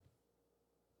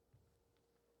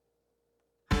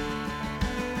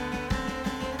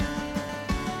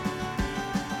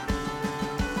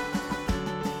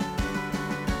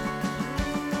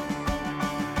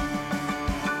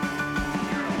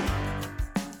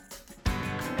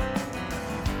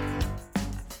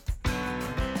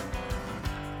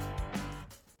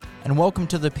and welcome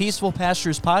to the Peaceful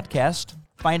Pastures Podcast,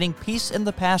 finding peace in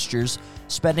the pastures,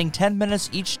 spending 10 minutes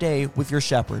each day with your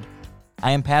shepherd.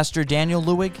 I am Pastor Daniel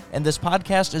Lewig, and this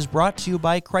podcast is brought to you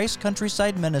by Christ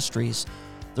Countryside Ministries,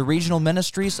 the regional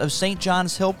ministries of St.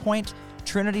 John's Hill Point,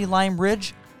 Trinity Lime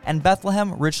Ridge, and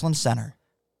Bethlehem Richland Center.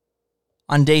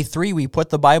 On day 3, we put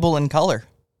the Bible in color.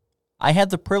 I had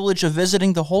the privilege of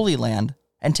visiting the Holy Land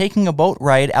and taking a boat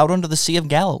ride out onto the Sea of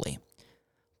Galilee.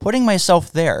 Putting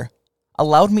myself there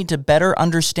allowed me to better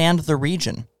understand the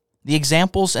region, the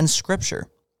examples in Scripture,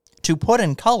 to put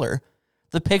in color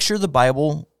the picture the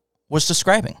Bible was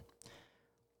describing.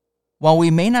 While we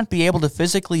may not be able to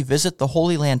physically visit the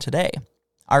Holy Land today,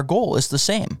 our goal is the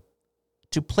same,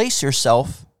 to place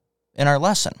yourself in our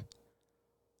lesson.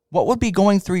 What would be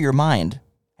going through your mind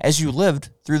as you lived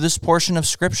through this portion of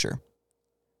Scripture?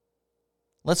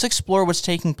 Let's explore what's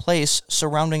taking place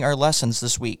surrounding our lessons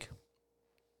this week.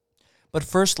 But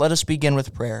first, let us begin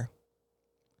with prayer.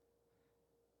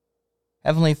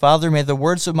 Heavenly Father, may the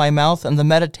words of my mouth and the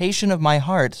meditation of my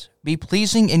heart be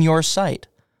pleasing in your sight,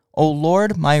 O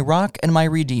Lord, my rock and my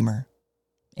redeemer.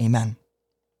 Amen.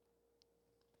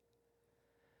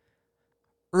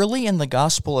 Early in the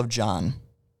Gospel of John,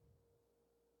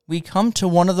 we come to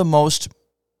one of the most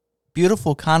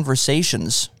beautiful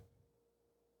conversations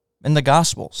in the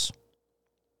Gospels.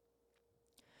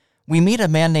 We meet a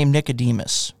man named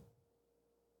Nicodemus.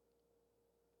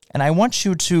 And I want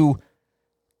you to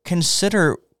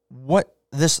consider what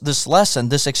this lesson,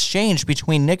 this exchange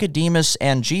between Nicodemus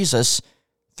and Jesus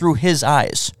through his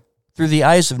eyes, through the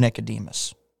eyes of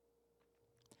Nicodemus.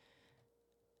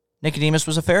 Nicodemus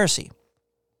was a Pharisee.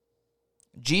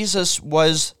 Jesus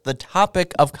was the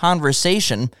topic of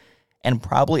conversation, and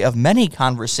probably of many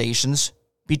conversations,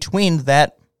 between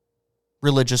that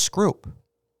religious group,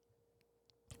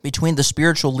 between the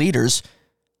spiritual leaders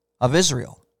of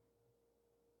Israel.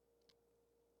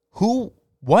 Who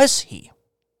was he?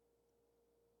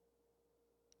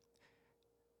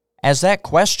 As that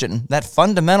question, that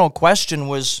fundamental question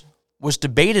was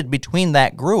debated between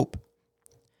that group,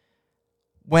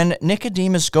 when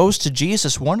Nicodemus goes to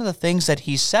Jesus, one of the things that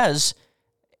he says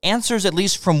answers, at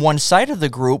least from one side of the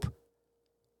group,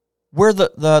 where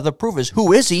the proof is.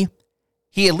 Who is he?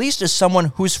 He at least is someone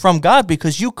who's from God,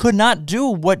 because you could not do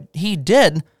what he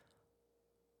did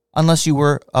unless you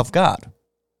were of God.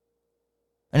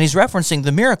 And he's referencing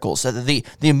the miracles.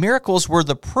 The miracles were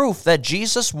the proof that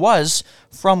Jesus was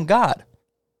from God.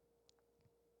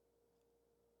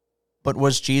 But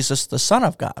was Jesus the Son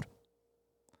of God?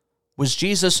 Was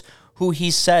Jesus who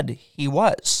he said he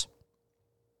was?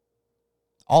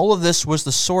 All of this was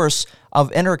the source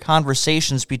of inner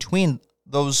conversations between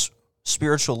those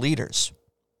spiritual leaders.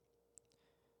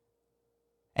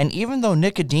 And even though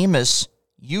Nicodemus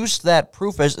used that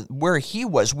proof as where he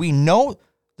was, we know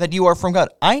that you are from God.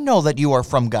 I know that you are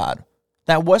from God.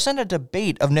 That wasn't a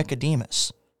debate of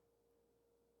Nicodemus.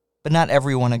 But not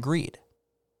everyone agreed.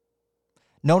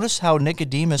 Notice how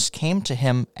Nicodemus came to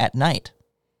him at night.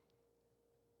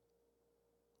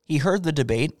 He heard the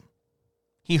debate.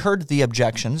 He heard the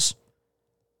objections.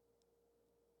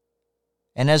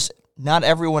 And as not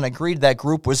everyone agreed, that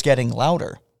group was getting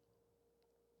louder.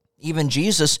 Even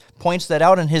Jesus points that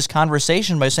out in his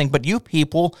conversation by saying, "But you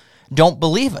people don't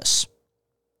believe us."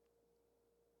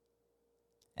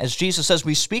 As Jesus says,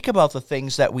 we speak about the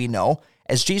things that we know.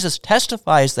 As Jesus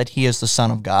testifies that he is the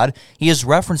Son of God, he is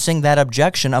referencing that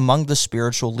objection among the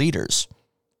spiritual leaders.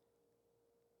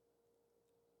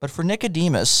 But for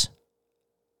Nicodemus,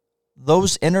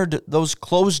 those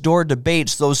closed-door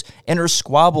debates, those inner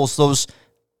squabbles, those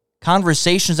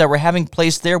conversations that were having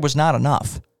place there was not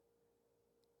enough.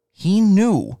 He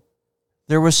knew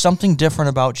there was something different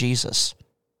about Jesus,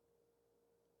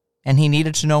 and he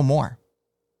needed to know more.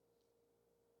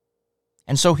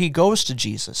 And so he goes to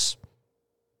Jesus.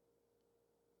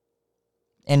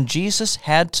 And Jesus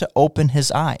had to open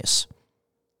his eyes.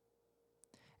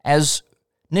 As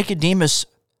Nicodemus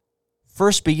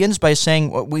first begins by saying,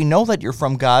 well, we know that you're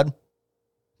from God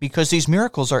because these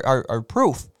miracles are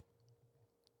proof.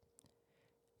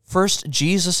 First,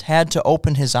 Jesus had to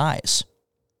open his eyes.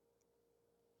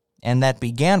 And that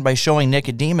began by showing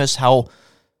Nicodemus how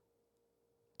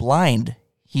blind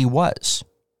he was.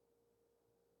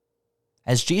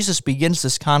 As Jesus begins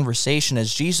this conversation,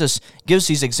 as Jesus gives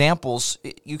these examples,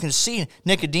 you can see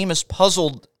Nicodemus'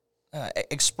 puzzled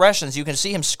expressions. You can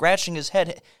see him scratching his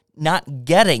head, not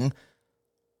getting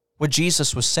what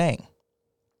Jesus was saying.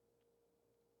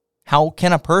 How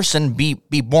can a person be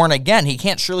born again? He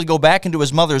can't surely go back into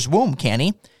his mother's womb, can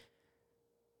he?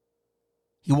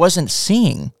 He wasn't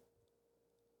seeing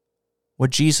what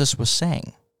Jesus was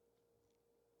saying.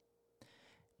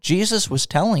 Jesus was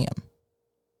telling him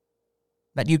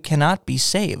that you cannot be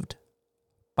saved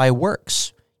by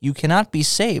works. You cannot be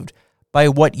saved by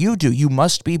what you do. You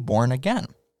must be born again.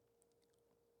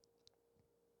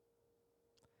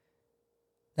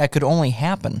 That could only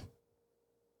happen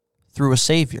through a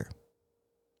Savior.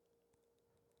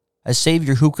 A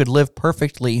Savior who could live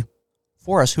perfectly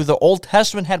for us, who the Old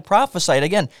Testament had prophesied.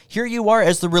 Again, here you are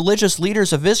as the religious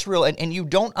leaders of Israel, and you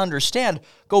don't understand.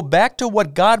 Go back to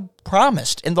what God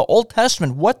promised in the Old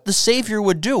Testament, what the Savior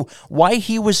would do, why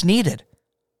he was needed.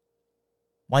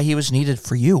 Why he was needed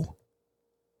for you.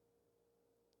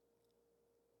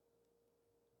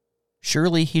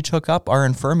 Surely he took up our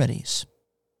infirmities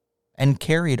and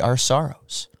carried our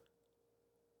sorrows.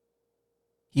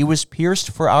 He was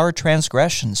pierced for our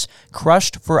transgressions,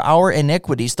 crushed for our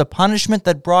iniquities. The punishment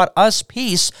that brought us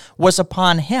peace was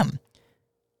upon him.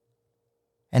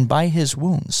 And by his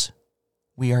wounds,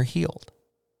 we are healed.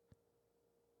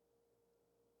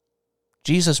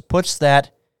 Jesus puts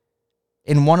that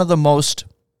in one of the most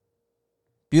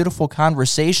beautiful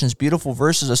conversations, beautiful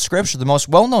verses of Scripture, the most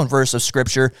well-known verse of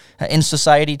Scripture in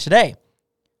society today.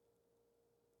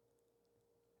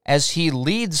 As he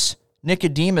leads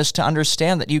Nicodemus to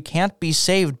understand that you can't be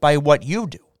saved by what you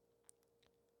do,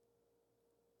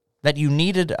 that you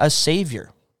needed a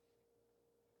Savior,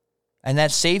 and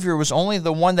that Savior was only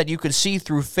the one that you could see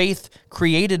through faith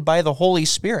created by the Holy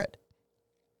Spirit.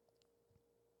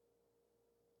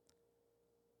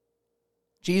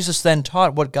 Jesus then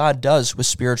taught what God does with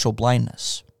spiritual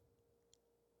blindness.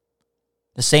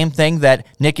 The same thing that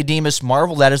Nicodemus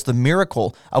marveled at is the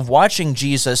miracle of watching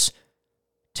Jesus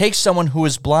take someone who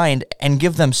is blind and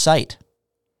give them sight.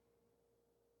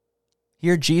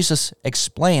 Here Jesus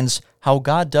explains how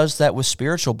God does that with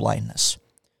spiritual blindness.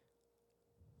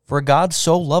 For God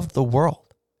so loved the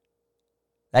world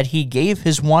that he gave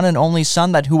his one and only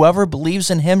Son, that whoever believes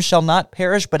in him shall not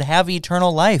perish but have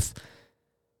eternal life.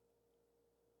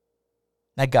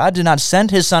 That God did not send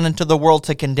his Son into the world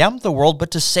to condemn the world,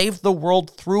 but to save the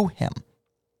world through him.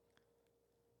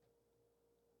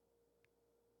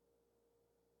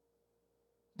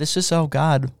 This is how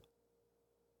God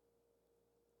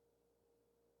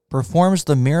performs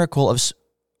the miracle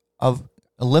of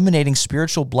eliminating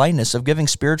spiritual blindness, of giving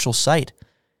spiritual sight.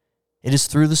 It is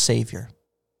through the Savior.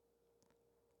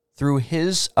 Through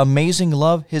his amazing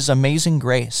love, his amazing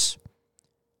grace.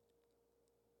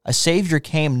 A Savior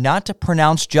came not to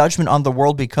pronounce judgment on the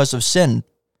world because of sin,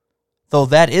 though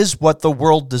that is what the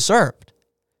world deserved.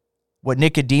 What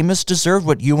Nicodemus deserved,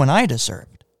 what you and I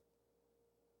deserved.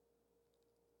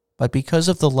 But because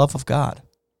of the love of God,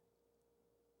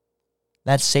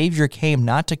 that Savior came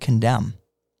not to condemn,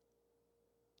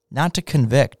 not to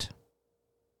convict,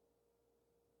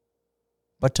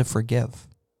 but to forgive,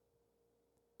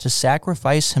 to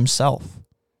sacrifice himself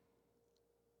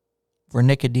for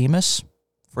Nicodemus,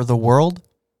 for the world,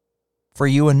 for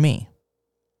you and me.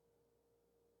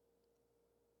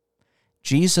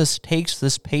 Jesus takes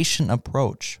this patient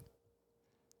approach,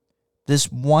 this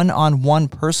one-on-one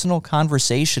personal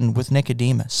conversation with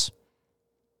Nicodemus,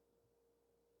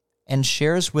 and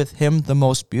shares with him the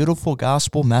most beautiful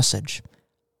gospel message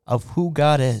of who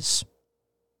God is,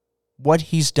 what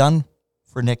he's done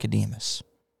for Nicodemus,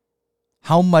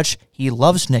 how much he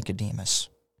loves Nicodemus.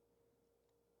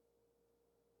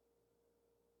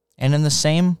 And in the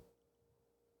same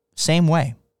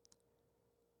way,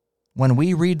 when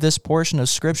we read this portion of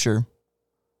Scripture,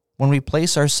 when we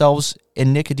place ourselves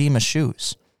in Nicodemus'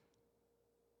 shoes,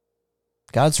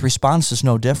 God's response is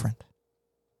no different.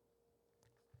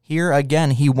 Here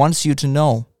again, he wants you to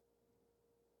know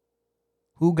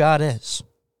who God is,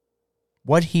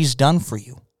 what he's done for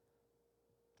you,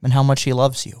 and how much he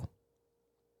loves you.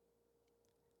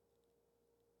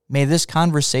 May this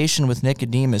conversation with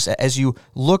Nicodemus, as you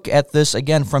look at this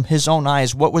again from his own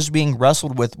eyes, what was being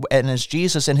wrestled with, and as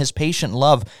Jesus in his patient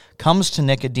love comes to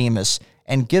Nicodemus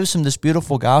and gives him this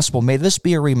beautiful gospel, may this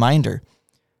be a reminder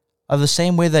of the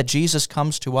same way that Jesus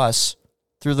comes to us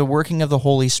through the working of the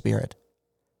Holy Spirit,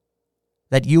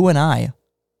 that you and I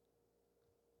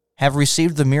have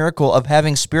received the miracle of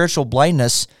having spiritual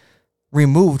blindness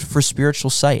removed for spiritual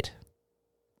sight,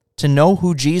 to know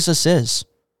who Jesus is,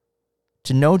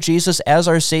 to know Jesus as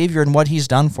our Savior and what he's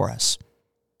done for us,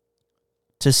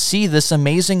 to see this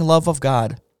amazing love of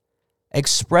God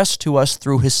expressed to us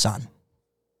through his Son.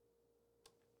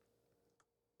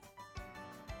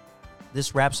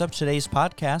 This wraps up today's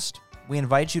podcast. We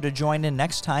invite you to join in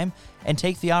next time and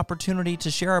take the opportunity to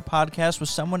share our podcast with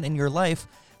someone in your life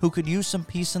who could use some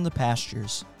peace in the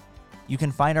pastures. You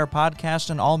can find our podcast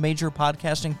on all major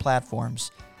podcasting platforms.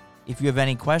 If you have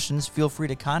any questions, feel free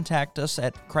to contact us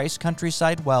at Christ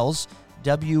Countryside Wells,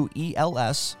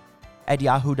 WELS,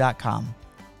 @yahoo.com.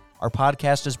 Our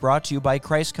podcast is brought to you by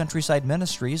Christ Countryside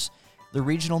Ministries, the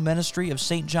regional ministry of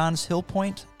St. John's Hill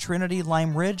Point, Trinity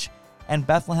Lime Ridge, and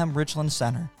Bethlehem Richland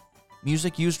Center.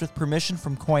 Music used with permission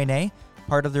from Koine,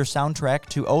 part of their soundtrack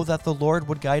to Oh That the Lord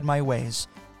Would Guide My Ways.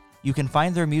 You can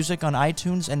find their music on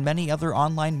iTunes and many other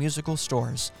online musical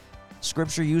stores.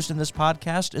 Scripture used in this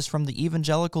podcast is from the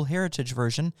Evangelical Heritage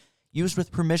Version, used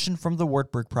with permission from the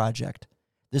Wartburg Project.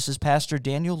 This is Pastor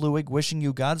Daniel Lewig wishing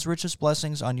you God's richest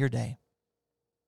blessings on your day.